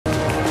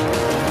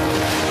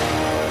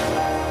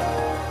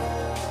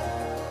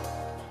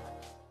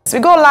So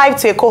we go live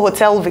to Eko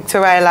Hotel,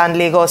 Victoria Island,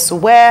 Lagos,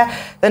 where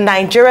the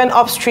Nigerian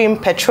Upstream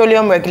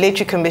Petroleum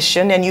Regulatory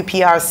Commission,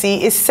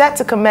 Nuprc, is set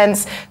to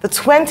commence the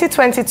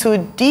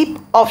 2022 Deep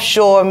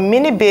Offshore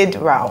mini-bid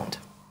round.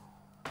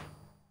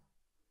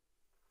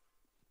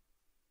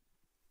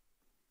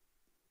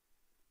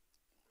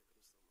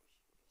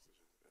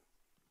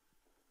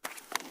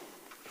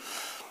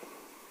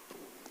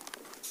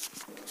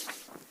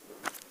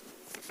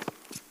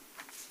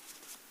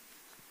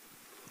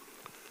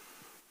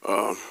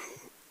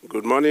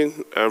 Good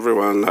morning,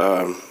 everyone.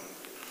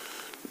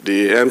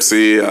 The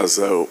MC has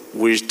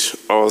wished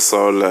us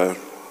all a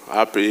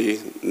happy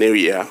New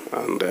Year,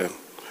 and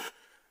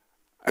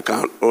I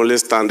can only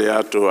stand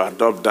here to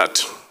adopt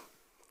that.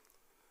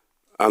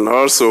 And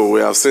also,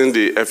 we have seen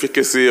the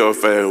efficacy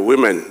of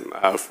women.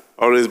 I've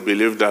always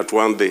believed that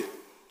one day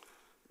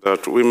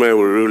that women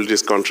will rule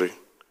this country.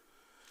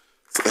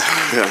 So,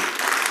 yeah.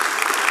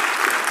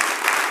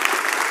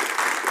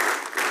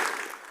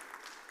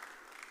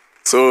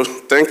 So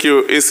thank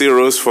you, AC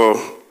Rose, for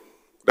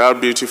that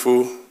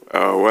beautiful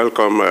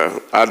welcome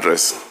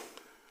address.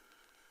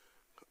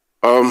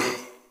 The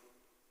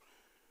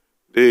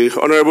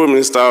Honorable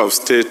Minister of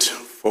State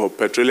for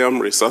Petroleum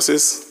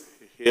Resources,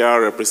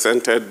 here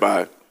represented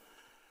by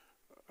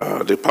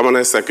the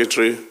Permanent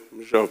Secretary,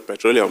 Minister of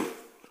Petroleum,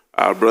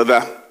 our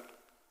brother,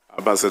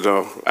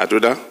 Ambassador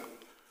Aduda,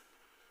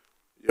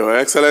 Your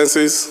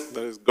Excellencies,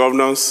 there is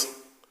governors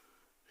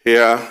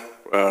here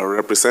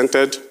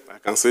represented. I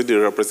can see the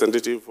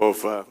representative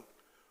of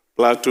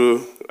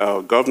Plateau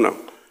Governor,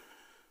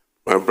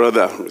 my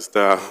brother,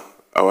 Mr.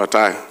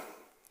 Awatai.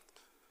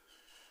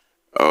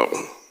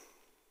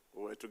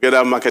 We're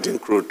together marketing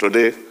crew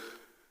today.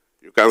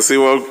 You can see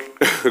what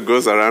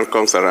goes around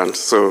comes around.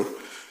 So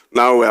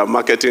now we are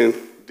marketing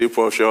deep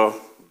offshore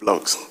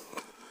blocks.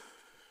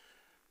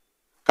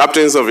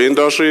 Captains of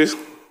industry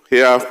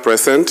here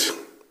present.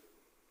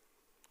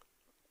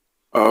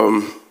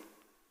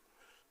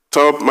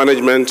 Top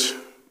management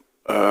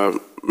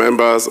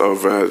members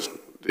of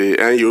the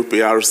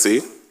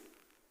Nuprc,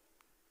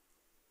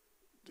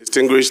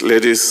 distinguished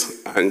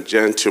ladies and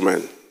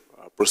gentlemen,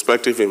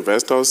 prospective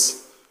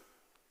investors,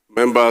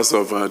 members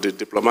of the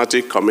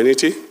diplomatic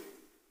community,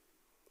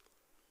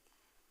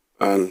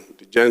 and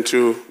the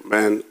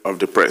gentlemen of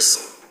the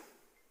press.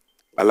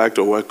 I'd like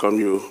to welcome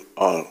you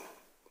all.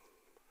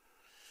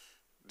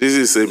 This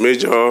is a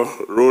major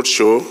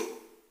roadshow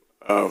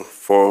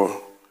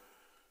for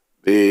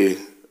the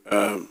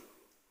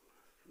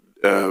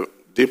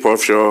deep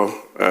offshore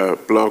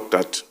block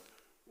that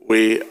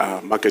we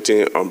are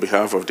marketing on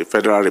behalf of the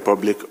Federal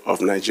Republic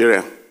of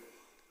Nigeria.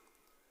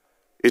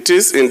 It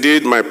is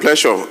indeed my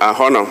pleasure and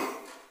honor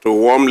to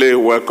warmly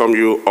welcome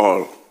you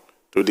all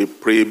to the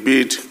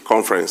pre-bid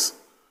conference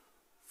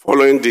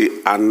following the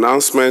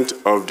announcement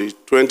of the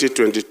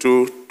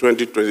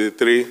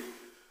 2022-2023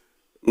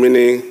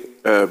 mini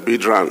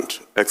bid round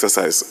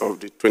exercise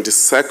of the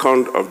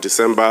 22nd of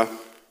December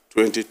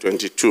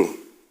 2022.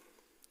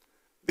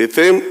 The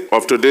theme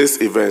of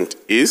today's event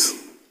is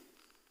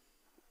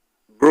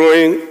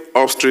Growing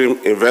Upstream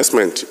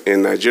Investment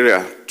in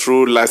Nigeria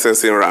Through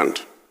Licensing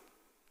Round.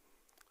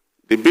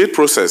 The bid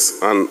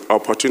process and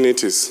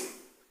opportunities.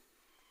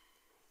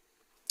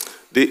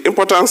 The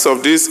importance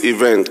of this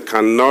event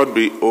cannot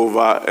be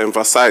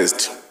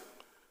overemphasized.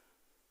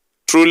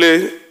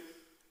 Truly,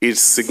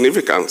 its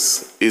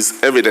significance is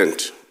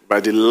evident by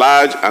the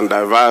large and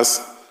diverse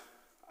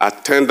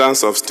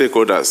attendance of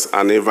stakeholders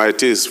and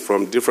invitees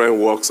from different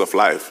walks of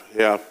life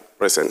here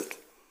present.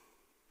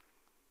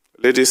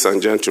 Ladies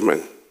and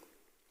gentlemen,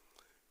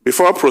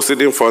 before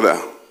proceeding further,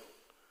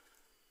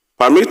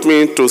 permit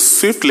me to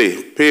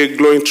swiftly pay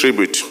glowing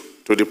tribute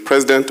to the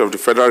President of the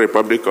Federal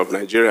Republic of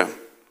Nigeria,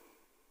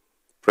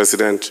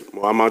 President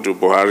Muhammadu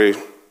Buhari,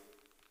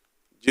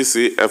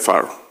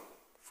 GCFR,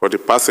 for the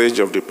passage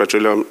of the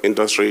Petroleum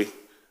Industry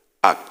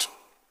Act,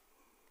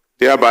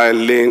 thereby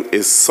laying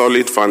a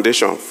solid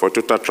foundation for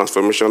total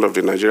transformation of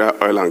the Nigeria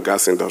oil and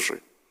gas industry.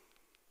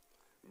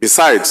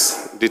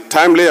 Besides, the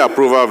timely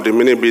approval of the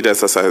mini-bid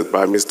exercise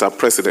by Mr.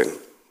 President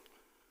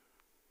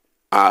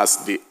as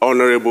the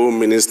Honorable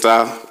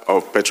Minister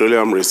of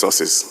Petroleum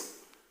Resources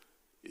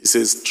is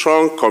a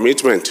strong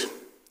commitment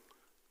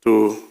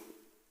to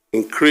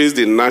increase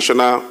the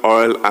national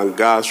oil and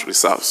gas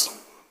reserves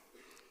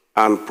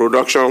and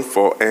production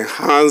for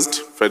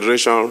enhanced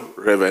federation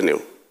revenue.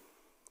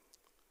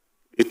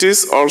 It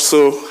is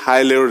also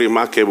highly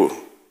remarkable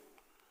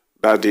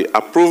that the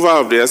approval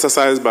of the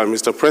exercise by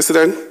Mr.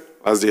 President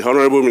as the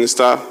Honorable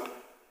Minister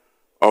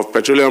of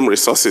Petroleum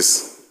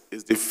Resources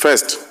is the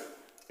first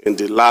in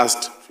the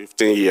last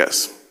 15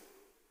 years,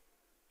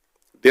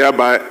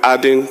 thereby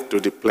adding to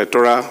the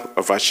plethora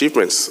of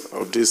achievements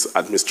of this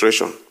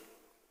administration.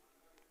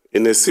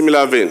 In a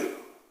similar vein,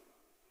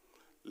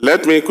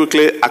 let me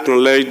quickly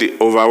acknowledge the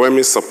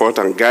overwhelming support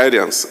and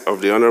guidance of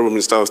the Honorable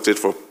Minister of State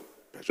for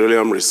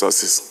Petroleum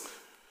Resources,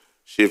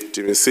 Chief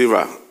Timi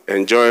Silva,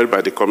 enjoyed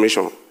by the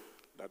Commission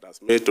that has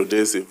made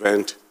today's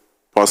event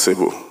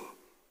possible.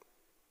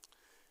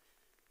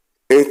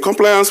 In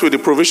compliance with the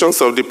provisions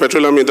of the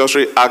Petroleum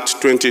Industry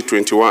Act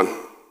 2021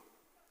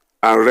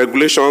 and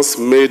regulations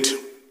made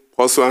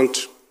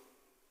pursuant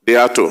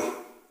thereto,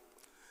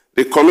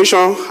 the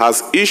Commission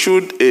has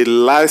issued a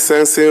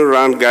licensing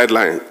round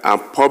guideline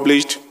and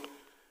published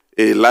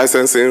a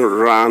licensing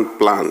round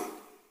plan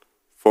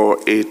for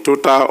a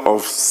total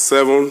of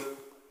 7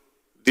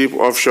 deep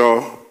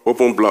offshore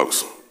open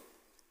blocks.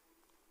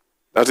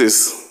 That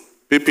is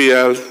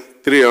PPL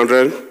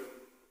 300,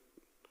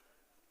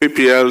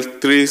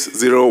 PPL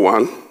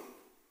 301,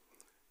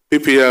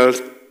 PPL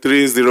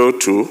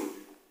 302,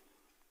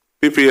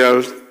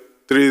 PPL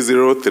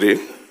 303,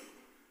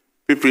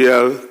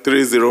 PPL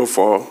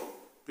 304,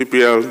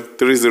 PPL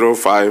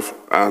 305,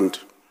 and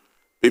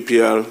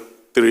PPL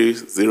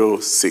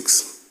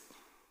 306.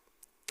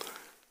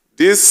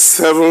 These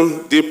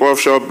 7 deep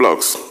offshore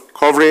blocks,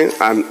 covering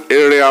an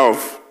area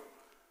of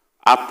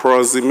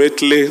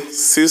approximately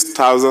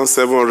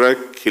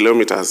 6,700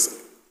 kilometers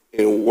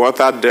in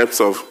water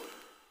depths of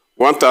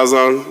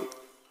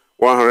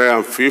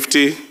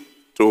 1,150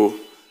 to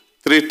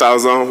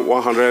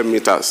 3,100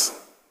 meters,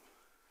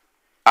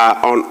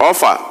 are on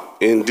offer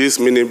in this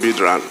mini bid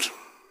round,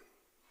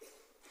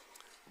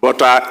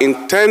 but are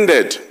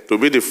intended to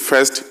be the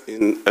first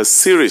in a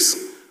series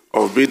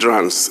of bid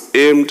rounds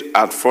aimed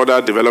at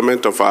further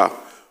development of our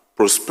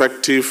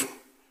prospective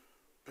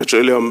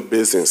petroleum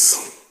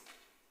basins.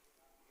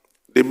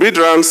 The bid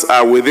rounds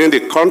are within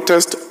the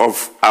context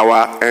of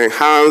our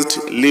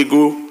enhanced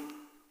legal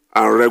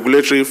and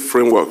regulatory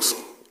frameworks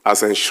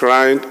as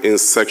enshrined in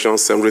Section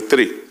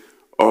 73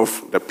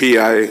 of the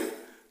PI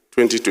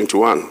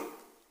 2021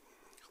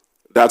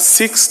 that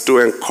seeks to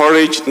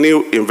encourage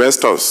new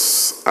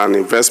investors and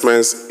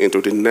investments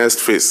into the next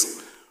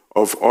phase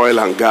of oil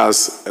and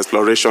gas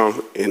exploration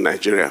in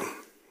Nigeria.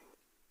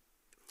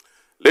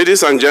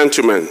 Ladies and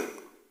gentlemen,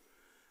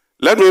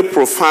 let me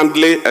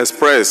profoundly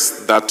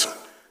express that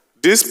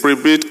this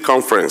pre-bid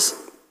conference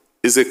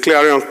is a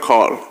clarion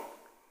call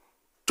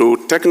to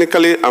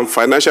technically and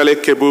financially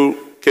capable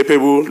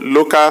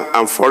local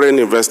and foreign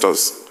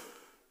investors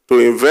to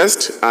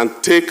invest and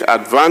take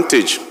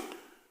advantage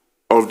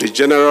of the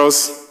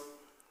generous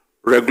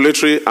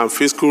regulatory and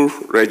fiscal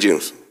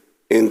regimes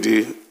in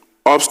the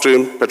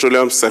upstream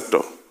petroleum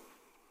sector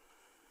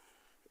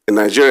in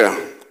Nigeria.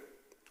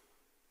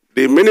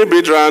 The mini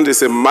bid round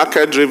is a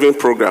market-driven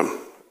program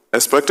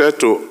expected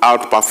to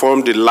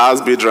outperform the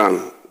last bid round,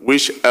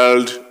 which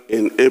held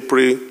in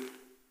April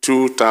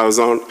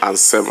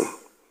 2007,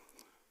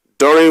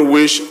 during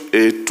which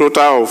a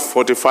total of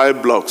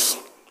 45 blocks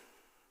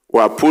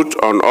were put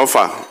on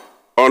offer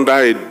under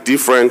a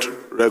different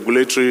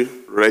regulatory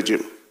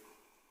regime,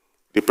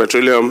 the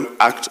Petroleum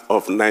Act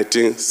of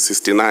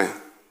 1969.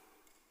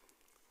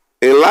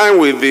 In line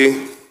with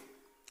the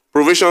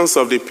provisions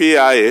of the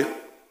PIA,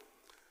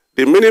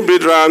 the mini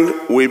bid round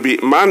will be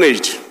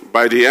managed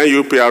by the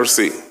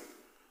Nuprc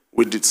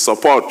with its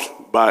support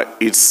by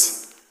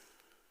its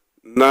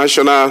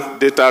National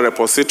Data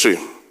Repository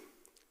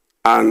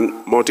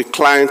and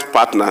multi-client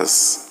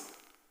partners,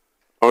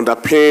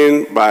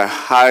 underpinned by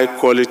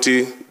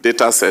high-quality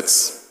data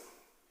sets.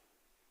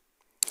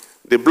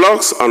 The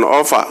blocks on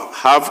offer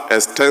have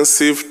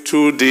extensive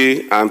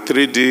 2D and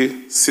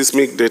 3D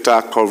seismic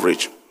data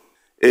coverage.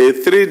 A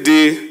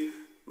 3D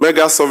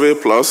Mega Survey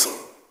Plus,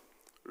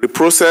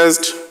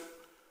 reprocessed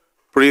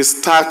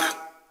pre-stack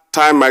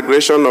time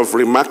migration of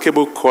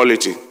remarkable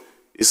quality,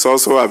 is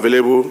also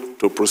available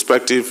to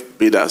prospective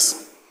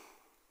bidders.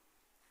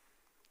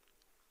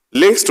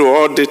 Links to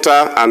all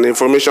data and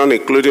information,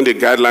 including the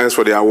guidelines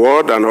for the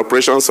award and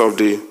operations of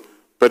the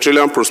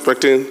petroleum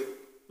prospecting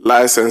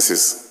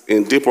licenses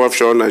in deep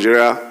offshore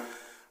Nigeria,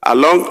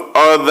 along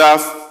other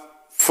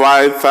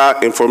further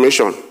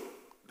information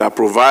that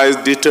provides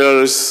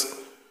details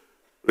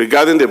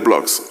regarding the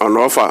blocks on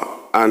offer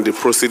and the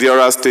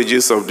procedural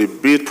stages of the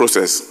bid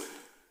process,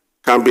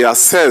 can be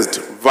accessed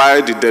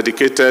via the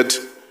dedicated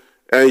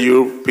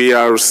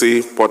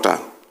Nuprc portal,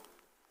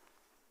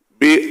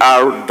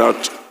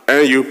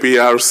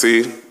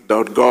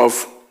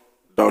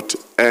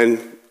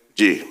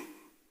 br.nuprc.gov.ng.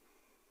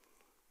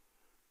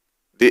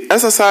 The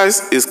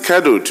exercise is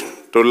scheduled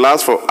to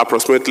last for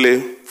approximately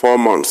 4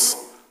 months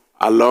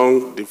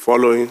along the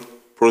following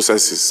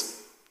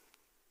processes.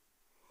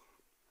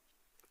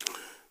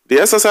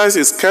 The exercise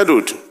is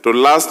scheduled to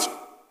last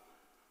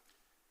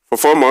for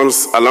 4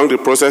 months along the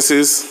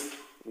processes: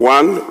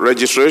 1,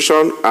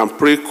 registration and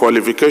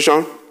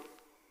pre-qualification,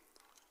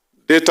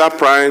 data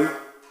prime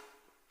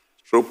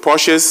through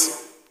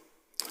purchase,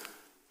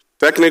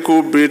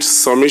 technical bid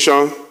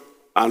submission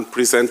and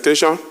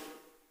presentation,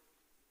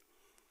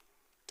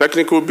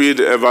 technical bid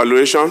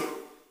evaluation,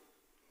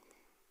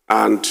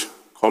 and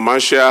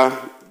commercial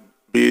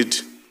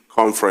bid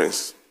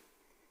conference.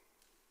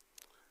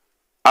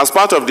 As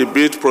part of the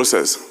bid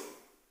process,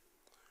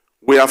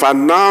 we have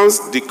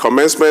announced the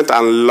commencement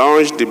and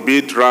launched the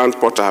bid round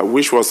portal,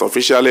 which was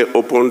officially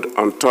opened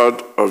on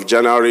 3rd of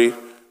January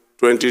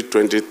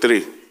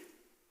 2023.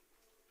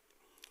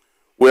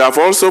 We have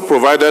also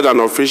provided an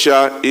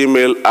official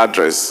email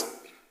address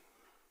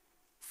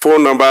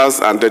phone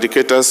numbers, and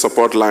dedicated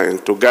support line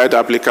to guide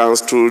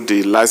applicants through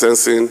the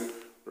licensing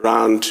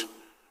round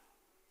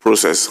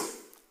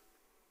process.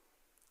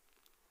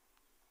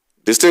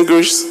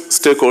 Distinguished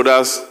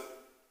stakeholders,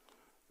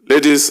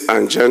 ladies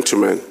and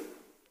gentlemen,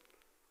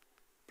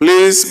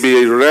 please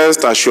be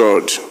rest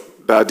assured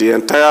that the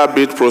entire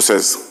bid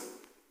process,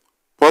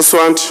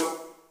 pursuant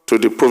to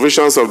the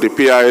provisions of the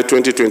PIA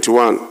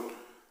 2021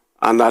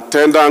 and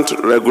attendant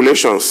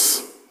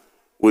regulations,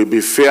 will be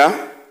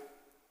fair,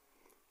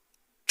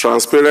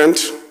 transparent,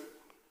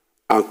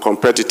 and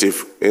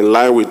competitive in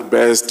line with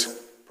best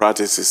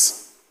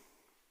practices.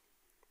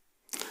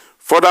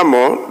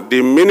 Furthermore,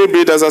 the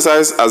mini-bid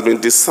exercise has been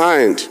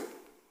designed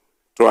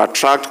to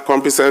attract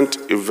competent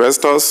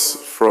investors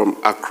from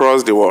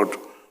across the world,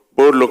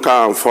 both local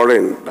and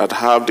foreign, that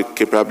have the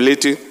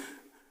capability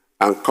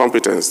and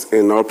competence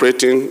in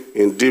operating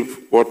in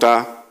deep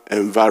water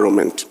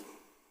environment.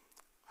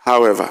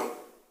 However,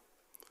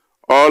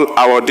 all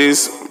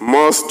awardees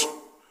must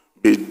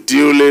be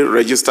duly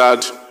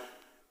registered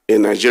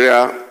in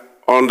Nigeria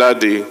under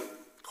the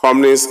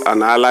Companies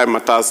and Allied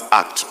Matters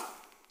Act.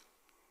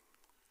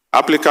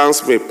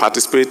 Applicants may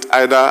participate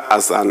either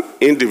as an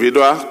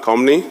individual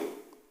company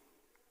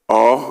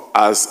or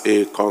as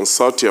a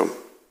consortium.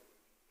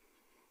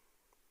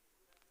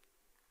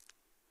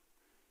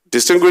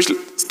 Distinguished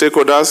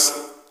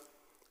stakeholders,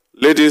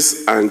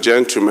 ladies and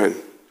gentlemen,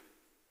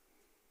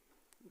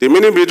 the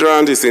mini-bid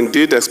round is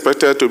indeed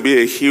expected to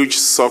be a huge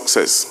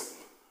success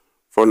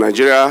for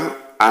Nigeria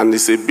and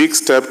is a big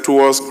step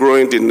towards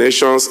growing the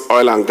nation's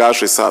oil and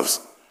gas reserves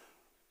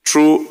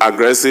through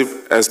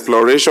aggressive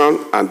exploration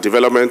and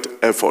development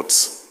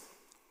efforts.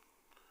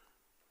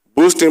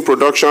 Boosting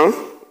production,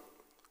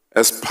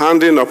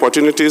 expanding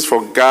opportunities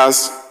for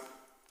gas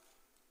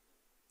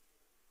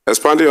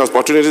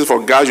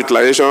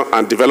utilization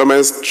and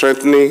development,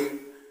 strengthening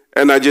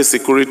energy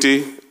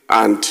security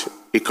and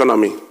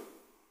economy.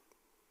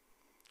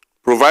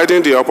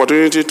 Providing the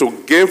opportunity to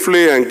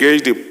gainfully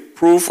engage the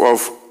proof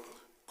of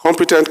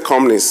competent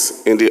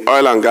companies in the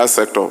oil and gas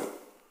sector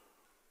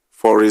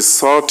for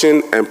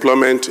resulting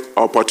employment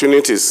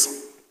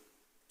opportunities,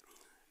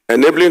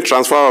 enabling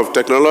transfer of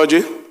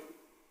technology,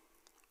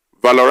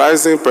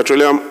 valorizing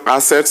petroleum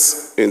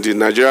assets in the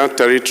Nigerian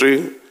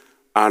territory,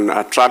 and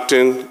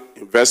attracting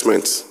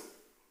investments.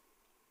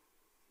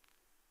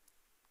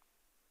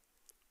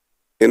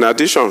 In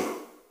addition,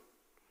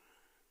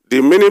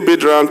 the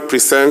mini-bid round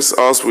presents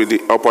us with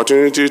the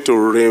opportunity to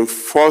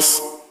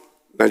reinforce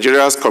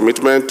Nigeria's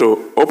commitment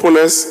to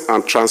openness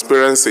and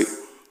transparency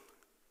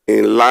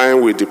in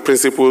line with the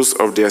principles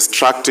of the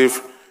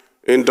Extractive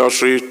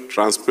Industry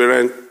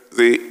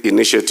Transparency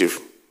Initiative.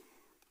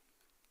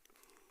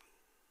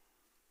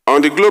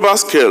 On the global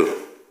scale,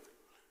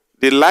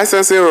 the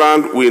licensing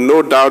round will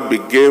no doubt be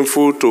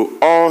gainful to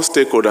all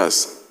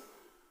stakeholders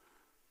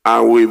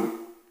and will,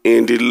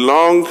 in the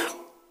long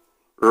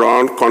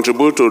run,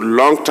 contribute to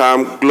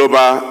long-term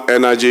global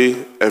energy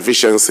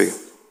efficiency.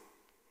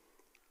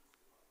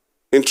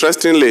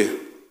 Interestingly,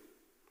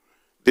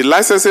 the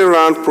licensing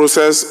round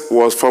process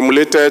was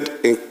formulated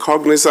in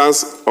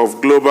cognizance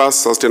of global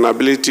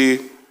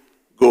sustainability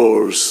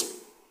goals.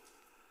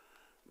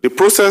 The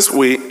process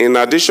will, in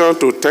addition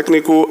to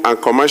technical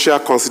and commercial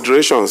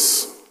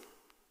considerations,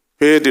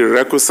 pay the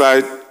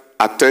requisite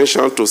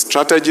attention to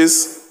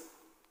strategies,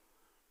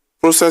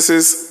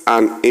 processes,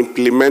 and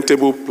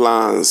implementable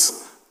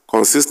plans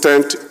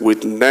consistent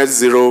with net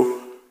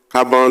zero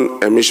carbon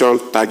emission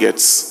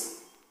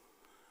targets,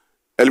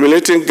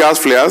 eliminating gas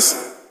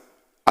flares,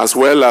 as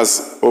well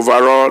as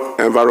overall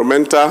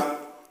environmental,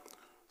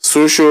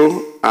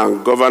 social,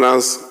 and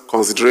governance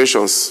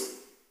considerations.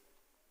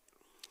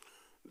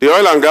 The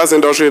oil and gas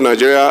industry in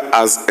Nigeria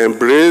has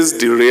embraced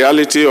the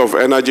reality of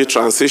energy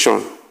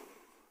transition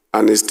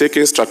and is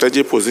taking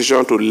strategic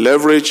position to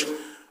leverage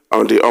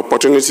on the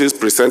opportunities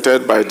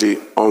presented by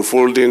the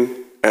unfolding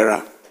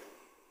era.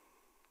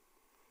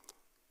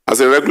 As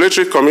a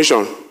regulatory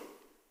commission,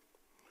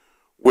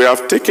 we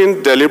have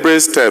taken deliberate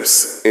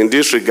steps in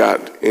this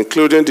regard,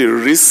 including the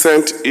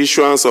recent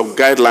issuance of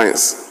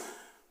guidelines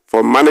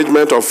for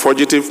management of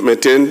fugitive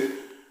methane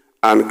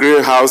and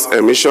greenhouse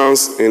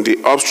emissions in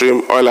the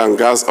upstream oil and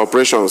gas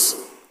operations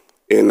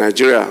in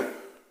Nigeria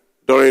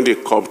during the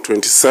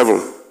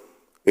COP27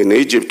 in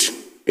Egypt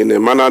in a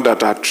manner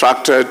that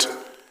attracted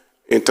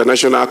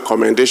international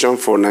commendation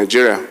for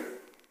Nigeria.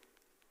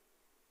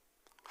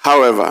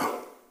 However,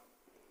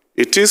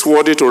 it is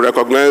worthy to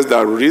recognize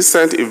that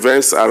recent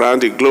events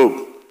around the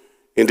globe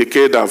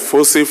indicate that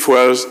fossil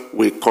fuels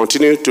will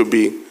continue to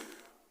be a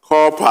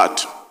core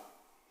part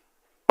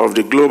of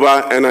the global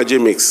energy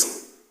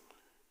mix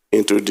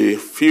into the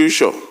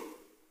future,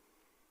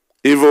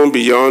 even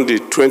beyond the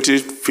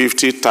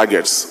 2050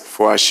 targets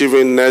for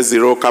achieving net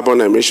zero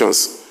carbon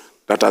emissions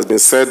that has been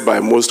set by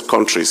most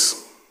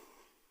countries.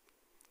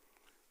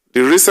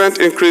 The recent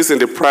increase in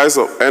the price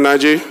of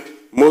energy,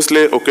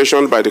 mostly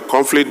occasioned by the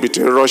conflict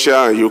between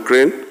Russia and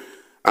Ukraine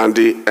and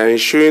the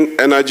ensuing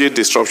energy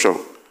disruption,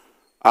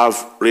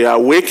 have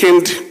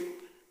reawakened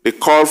the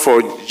call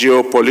for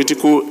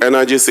geopolitical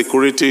energy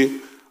security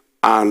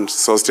and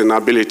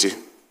sustainability.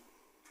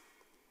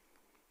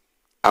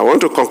 I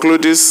want to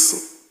conclude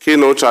this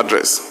keynote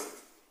address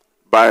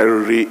by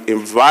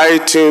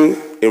re-inviting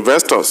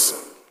investors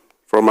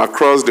from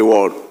across the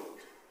world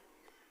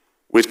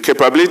with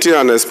capability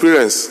and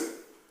experience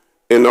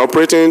in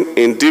operating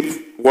in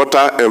deep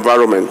water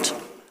environment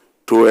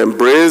to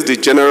embrace the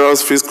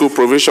generous fiscal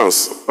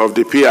provisions of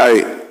the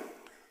PIA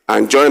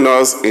and join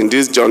us in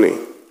this journey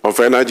of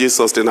energy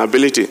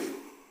sustainability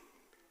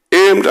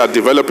aimed at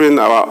developing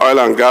our oil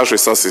and gas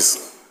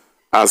resources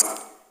as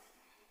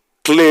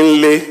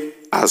cleanly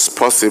as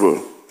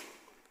possible.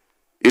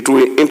 It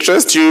will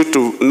interest you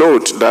to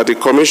note that the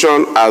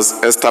Commission has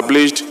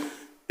established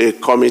a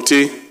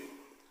committee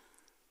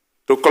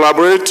to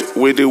collaborate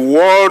with the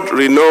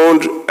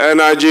world-renowned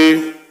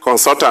energy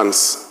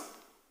consultants,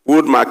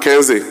 Wood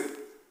Mackenzie,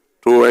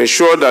 to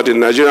ensure that the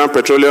Nigerian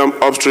petroleum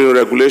upstream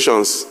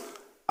regulations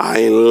are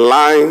in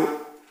line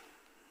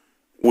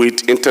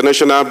with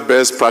international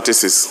best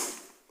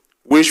practices,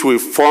 which will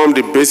form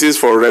the basis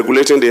for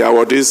regulating the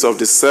awardees of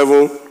the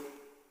 7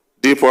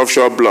 deep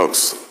offshore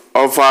blocks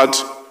offered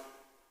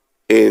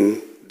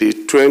in the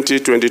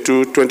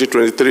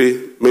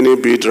 2022-2023 mini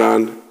bid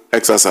round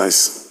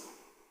exercise.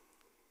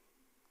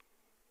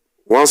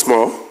 Once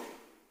more,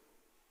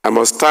 I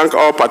must thank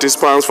all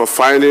participants for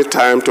finding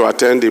time to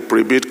attend the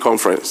pre-bid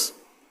conference.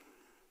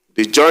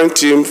 The joint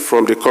team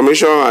from the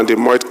Commission and the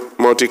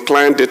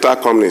multi-client data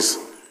companies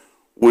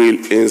will,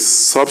 in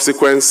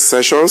subsequent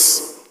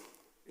sessions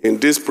in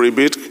this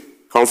pre-bid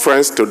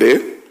conference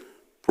today,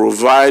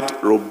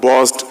 provide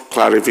robust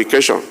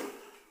clarification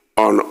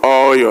on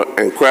all your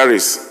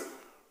inquiries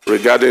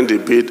regarding the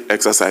bid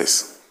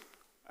exercise.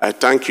 I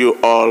thank you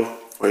all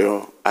for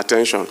your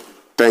attention.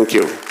 Thank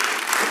you.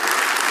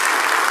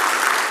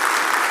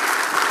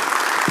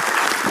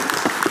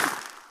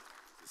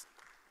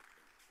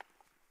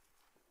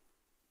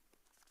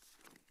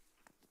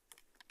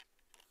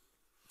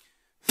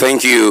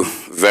 Thank you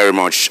very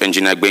much,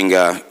 Engineer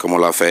Gbenga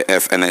Komolafe,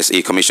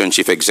 FNSA Commission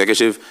Chief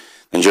Executive,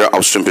 Nigeria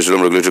Upstream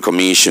Petroleum Regulatory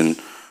Commission,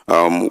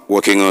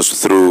 walking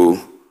us through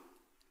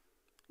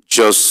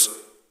just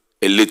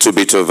a little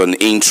bit of an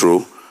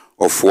intro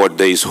of what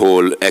this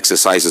whole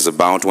exercise is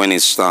about, when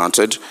it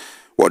started,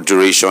 what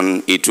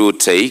duration it will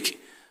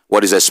take,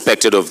 what is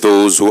expected of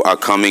those who are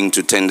coming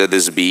to tender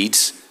these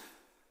bids,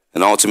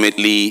 and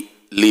ultimately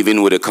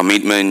leaving with a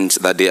commitment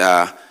that they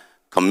are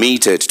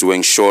committed to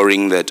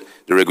ensuring that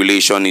the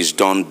regulation is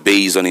done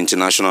based on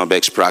international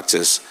best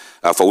practice,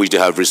 for which they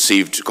have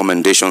received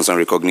commendations and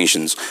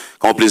recognitions.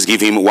 Can you please give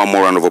him one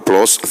more round of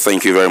applause?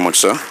 Thank you very much,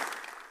 sir.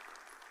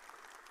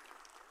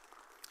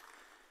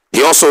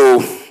 He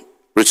also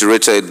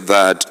reiterated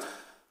that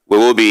we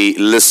will be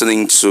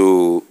listening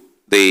to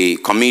the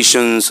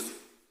Commission's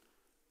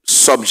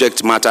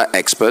subject matter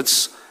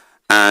experts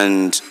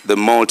and the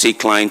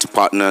multi-client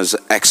partners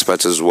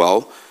experts as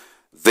well.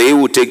 They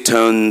will take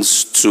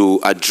turns to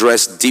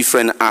address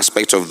different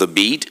aspects of the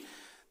bid.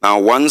 Now,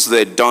 once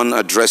they're done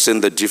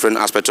addressing the different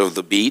aspects of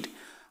the bid,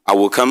 I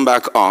will come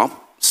back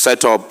up,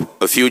 set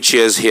up a few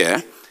chairs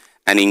here,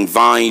 and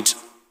invite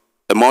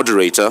a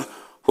moderator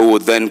who will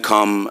then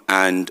come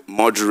and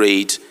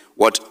moderate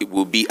what it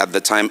will be at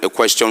the time a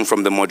question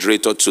from the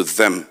moderator to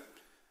them.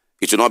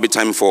 It will not be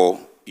time for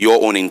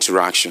your own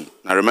interaction.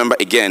 Now, remember,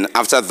 again,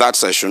 after that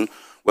session,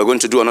 we're going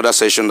to do another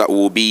session that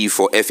will be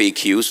for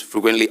FAQs,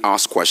 frequently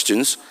asked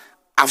questions.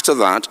 After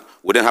that,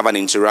 we then have an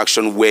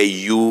interaction where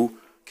you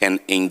can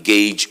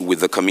engage with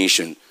the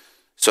Commission.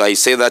 So I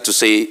say that to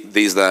say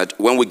this, that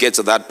when we get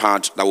to that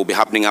part that will be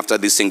happening after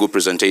these single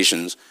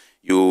presentations,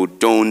 you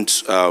don't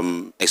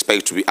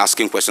expect to be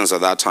asking questions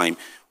at that time.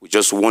 We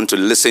just want to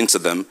listen to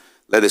them.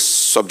 Let the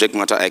subject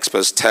matter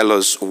experts tell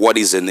us what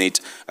is in it,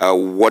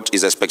 what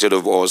is expected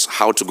of us,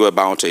 how to go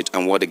about it,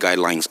 and what the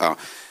guidelines are.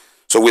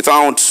 So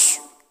without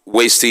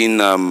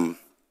wasting,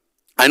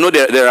 I know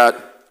there are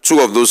 2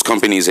 of those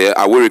companies here.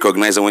 I will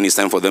recognize them when it's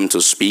time for them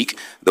to speak.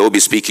 They will be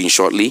speaking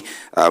shortly.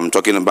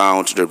 Talking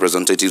about the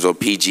representatives of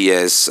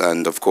PGS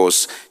and, of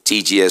course,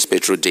 TGS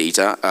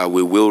Petrodata.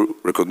 We will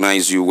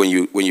recognize you when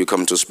you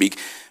come to speak.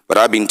 But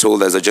I've been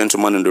told there's a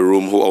gentleman in the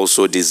room who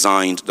also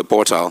designed the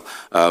portal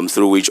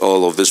through which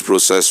all of this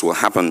process will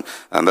happen,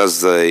 and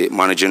that's the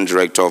Managing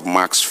Director of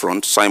Max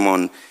Front,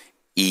 Simon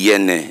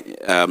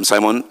Iyene.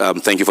 Simon,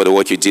 thank you for the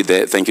work you did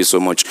there. Thank you so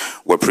much.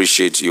 We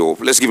appreciate you.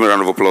 Let's give him a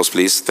round of applause,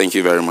 please. Thank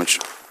you very much.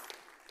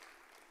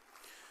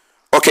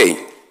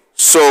 Okay,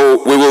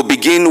 so we will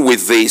begin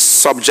with the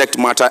subject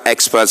matter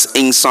experts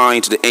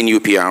inside the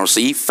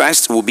NUPRC.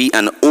 First will be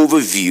an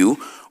overview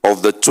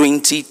of the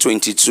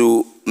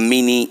 2022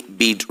 mini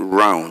bid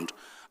round.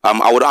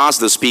 I would ask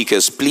the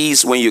speakers,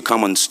 please, when you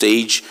come on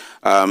stage,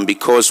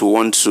 because we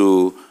want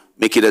to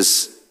make it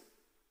as...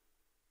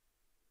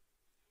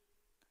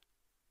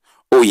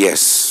 Oh,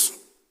 yes.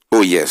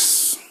 Oh,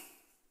 yes.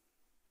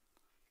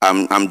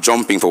 I'm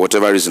jumping for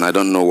whatever reason. I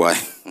don't know why.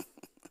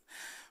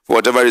 For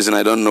whatever reason,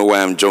 I don't know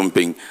why I'm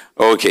jumping.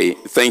 Okay,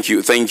 thank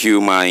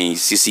you, my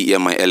CCE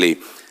and my LA.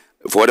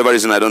 For whatever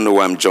reason, I don't know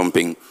why I'm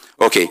jumping.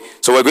 Okay,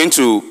 so we're going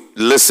to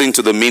listen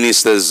to the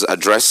minister's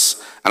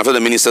address, and after the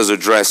minister's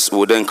address,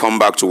 we'll then come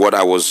back to what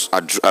I was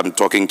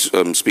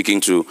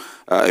speaking to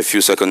a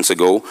few seconds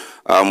ago.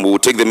 We'll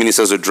take the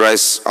minister's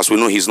address. As we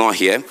know, he's not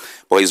here,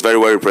 but he's very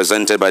well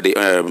represented by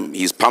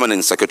his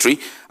permanent secretary.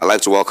 I'd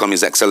like to welcome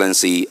His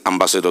Excellency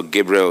Ambassador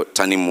Gabriel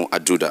Tanimu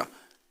Aduda.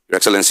 Your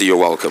Excellency, you're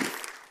welcome.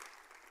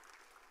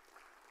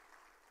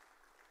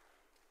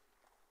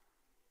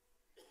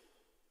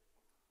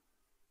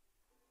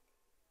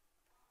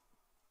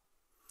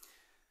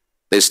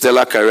 The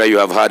stellar career you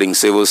have had in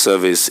civil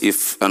service,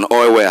 if an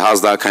oil well has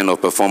that kind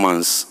of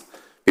performance,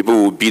 people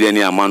will bid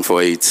any amount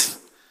for it.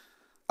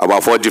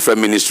 About 4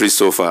 different ministries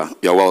so far.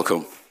 You're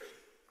welcome.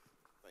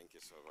 Thank you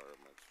so very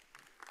much.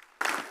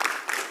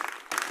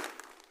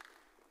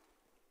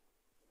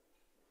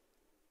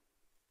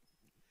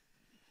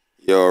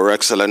 Your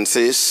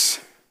Excellencies,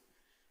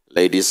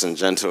 ladies and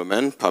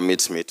gentlemen,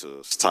 permit me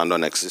to stand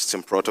on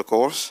existing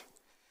protocols.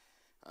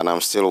 And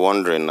I'm still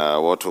wondering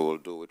what we will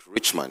do with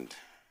Richmond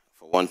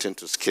for wanting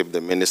to skip the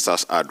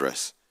minister's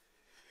address.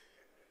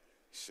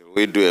 Should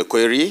we do a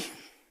query?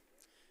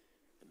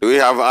 Do we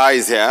have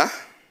eyes here?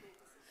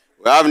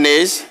 We have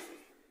knees?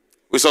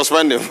 We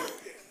suspend him.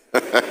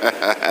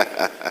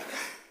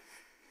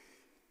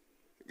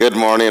 Good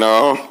morning,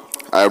 all.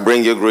 I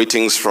bring you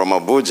greetings from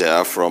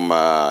Abuja, from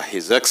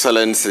His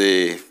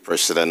Excellency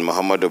President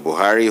Muhammadu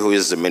Buhari, who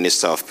is the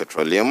Minister of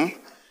Petroleum,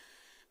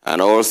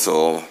 and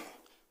also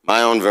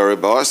my own very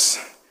boss,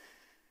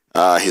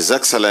 His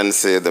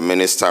Excellency, the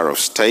Minister of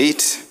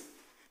State,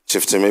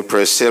 Chief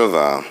Nuprc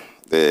Silva,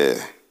 the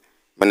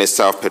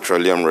Minister of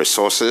Petroleum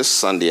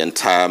Resources, and the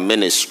entire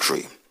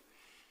ministry.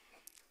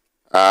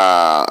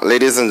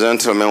 Ladies and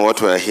gentlemen,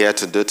 what we're here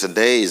to do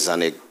today is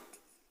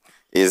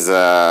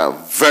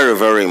a very,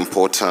 very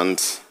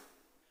important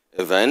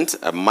event,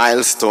 a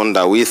milestone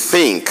that we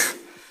think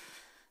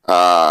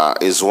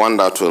is one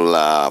that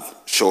will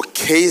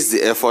showcase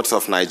the efforts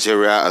of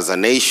Nigeria as a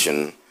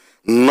nation,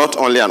 not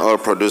only an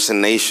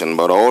oil-producing nation,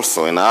 but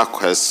also in our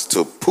quest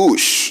to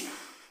push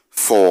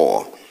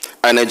for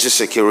energy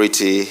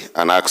security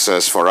and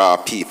access for our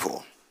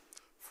people,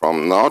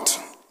 from north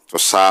to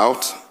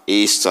south,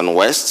 east and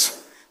west,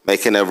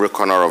 making every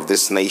corner of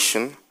this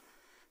nation.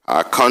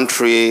 Our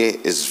country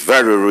is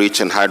very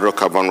rich in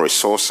hydrocarbon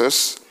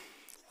resources,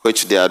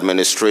 which the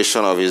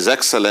administration of His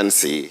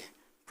Excellency,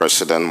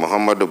 President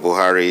Muhammadu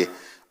Buhari,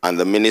 and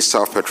the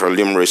Minister of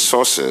Petroleum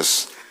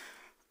Resources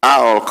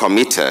are all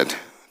committed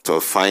to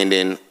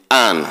finding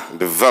and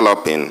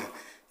developing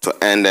to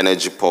end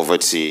energy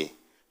poverty,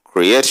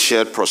 create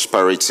shared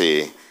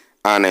prosperity,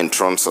 and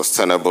enthrone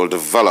sustainable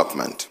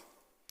development.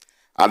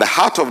 At the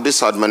heart of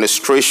this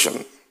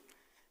administration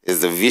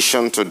is the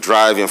vision to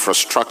drive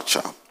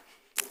infrastructure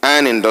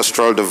and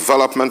industrial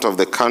development of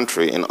the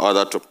country in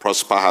order to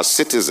prosper her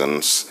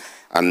citizens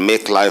and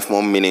make life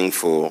more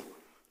meaningful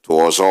to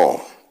us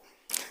all.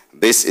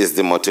 This is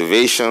the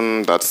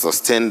motivation that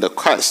sustained the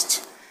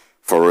quest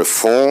for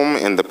reform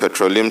in the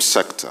petroleum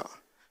sector,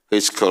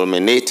 which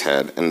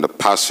culminated in the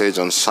passage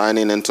and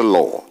signing into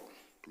law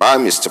by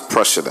Mr.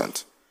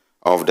 President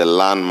of the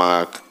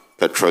landmark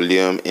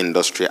Petroleum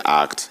Industry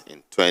Act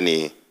in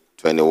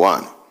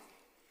 2021.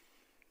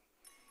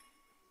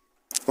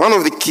 One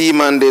of the key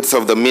mandates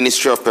of the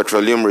Ministry of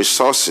Petroleum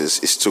Resources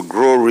is to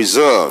grow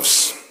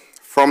reserves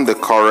from the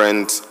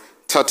current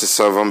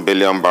 37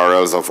 billion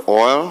barrels of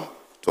oil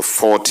to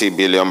 40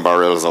 billion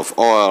barrels of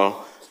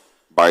oil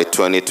by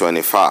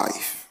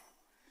 2025.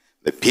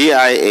 The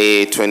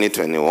PIA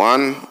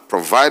 2021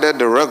 provided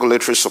the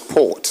regulatory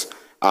support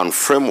and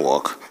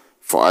framework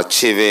for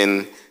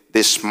achieving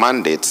this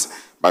mandate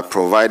by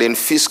providing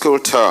fiscal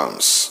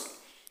terms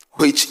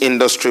which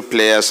industry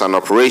players and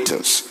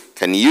operators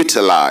can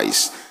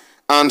utilize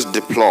and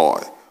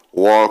deploy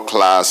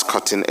world-class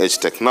cutting-edge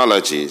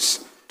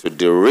technologies to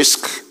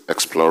de-risk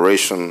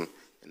exploration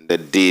in the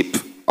deep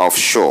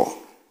offshore.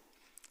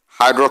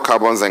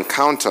 Hydrocarbons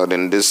encountered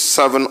in these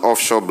 7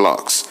 offshore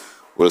blocks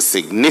will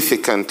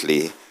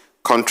significantly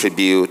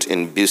contribute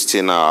in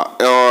boosting our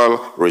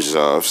oil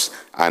reserves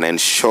and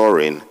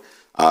ensuring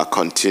our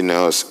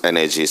continuous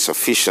energy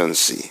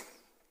sufficiency.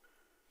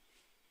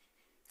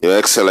 Your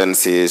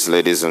Excellencies,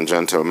 ladies and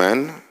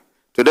gentlemen,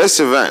 today's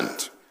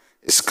event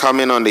is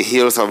coming on the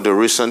heels of the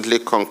recently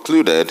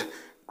concluded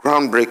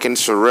groundbreaking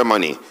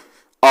ceremony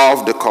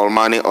of the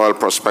Kolmani oil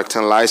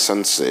prospecting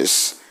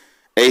licenses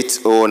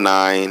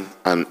 809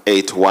 and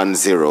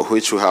 810,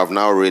 which we have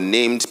now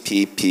renamed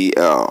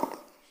PPL,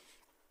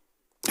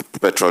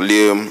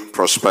 Petroleum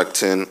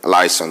Prospecting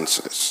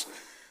Licenses,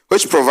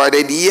 which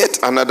provided yet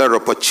another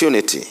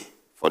opportunity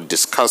for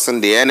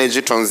discussing the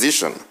energy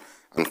transition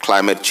and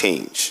climate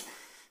change.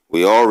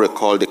 We all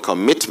recall the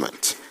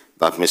commitment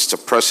that Mr.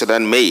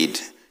 President made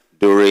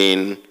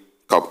during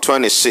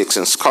COP26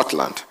 in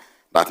Scotland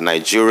that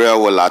Nigeria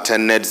will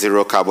attain net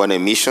zero carbon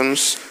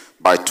emissions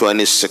by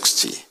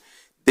 2060.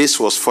 This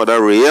was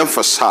further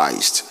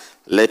re-emphasized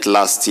late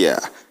last year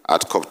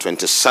at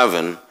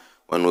COP27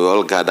 when we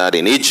all gathered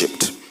in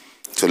Egypt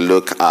to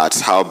look at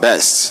how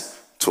best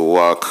to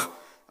work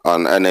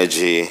on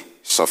energy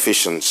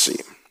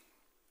sufficiency.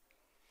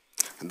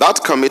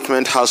 That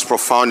commitment has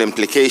profound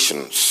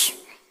implications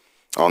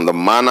on the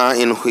manner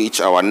in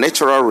which our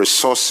natural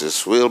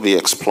resources will be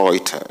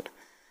exploited,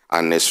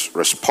 and is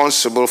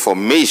responsible for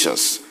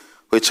measures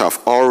which have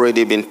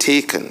already been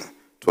taken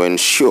to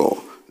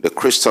ensure the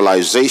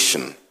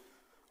crystallization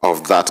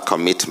of that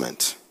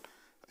commitment.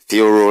 A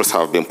few rules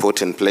have been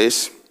put in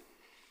place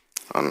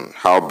on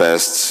how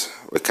best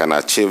we can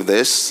achieve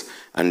this,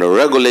 and the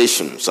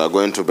regulations are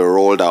going to be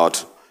rolled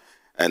out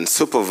and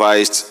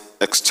supervised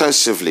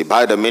extensively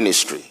by the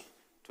ministry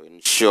to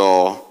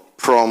ensure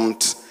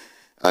prompt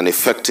and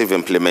effective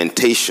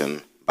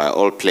implementation by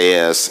all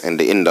players in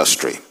the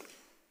industry.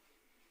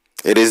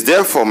 It is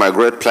therefore my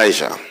great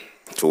pleasure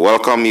to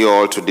welcome you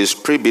all to this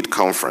pre-bid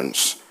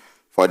conference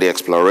for the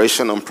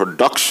exploration and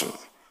production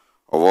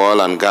of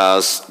oil and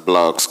gas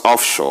blocks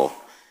offshore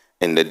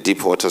in the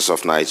deep waters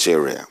of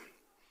Nigeria.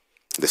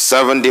 The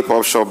 7 deep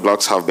offshore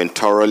blocks have been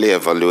thoroughly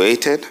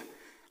evaluated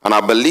and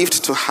are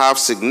believed to have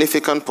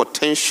significant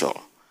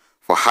potential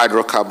for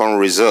hydrocarbon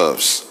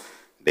reserves.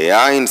 They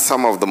are in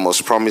some of the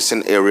most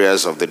promising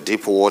areas of the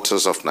deep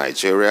waters of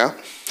Nigeria,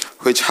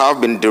 which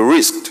have been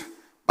de-risked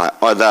by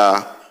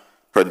other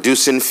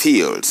producing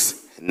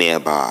fields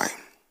nearby.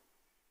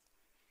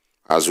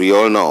 As we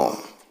all know,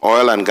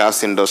 oil and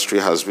gas industry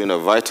has been a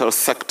vital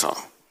sector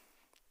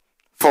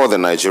for the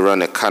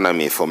Nigerian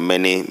economy for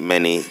many,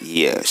 many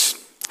years.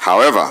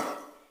 However,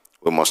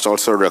 we must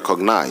also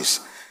recognize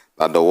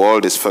that the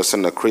world is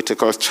facing a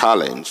critical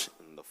challenge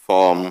in the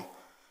form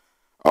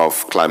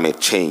of climate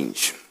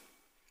change.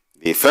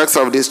 The effects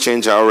of this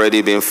change are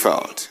already being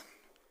felt,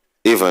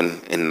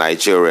 even in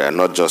Nigeria,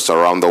 not just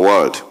around the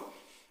world.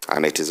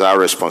 And it is our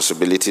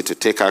responsibility to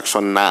take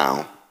action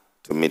now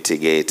to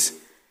mitigate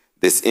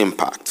this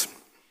impact.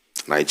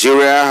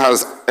 Nigeria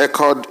has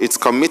echoed its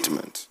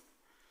commitment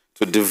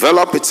to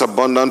develop its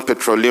abundant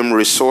petroleum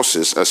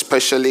resources,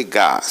 especially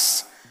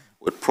gas,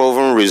 with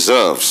proven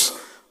reserves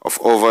of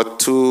over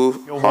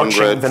 200 You're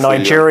watching the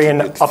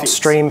Nigerian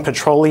Upstream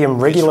Petroleum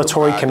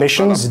Regulatory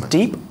Commission's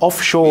Deep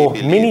Offshore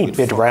Mini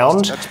Bid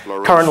Round,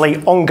 currently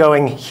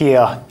ongoing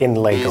here in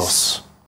Lagos.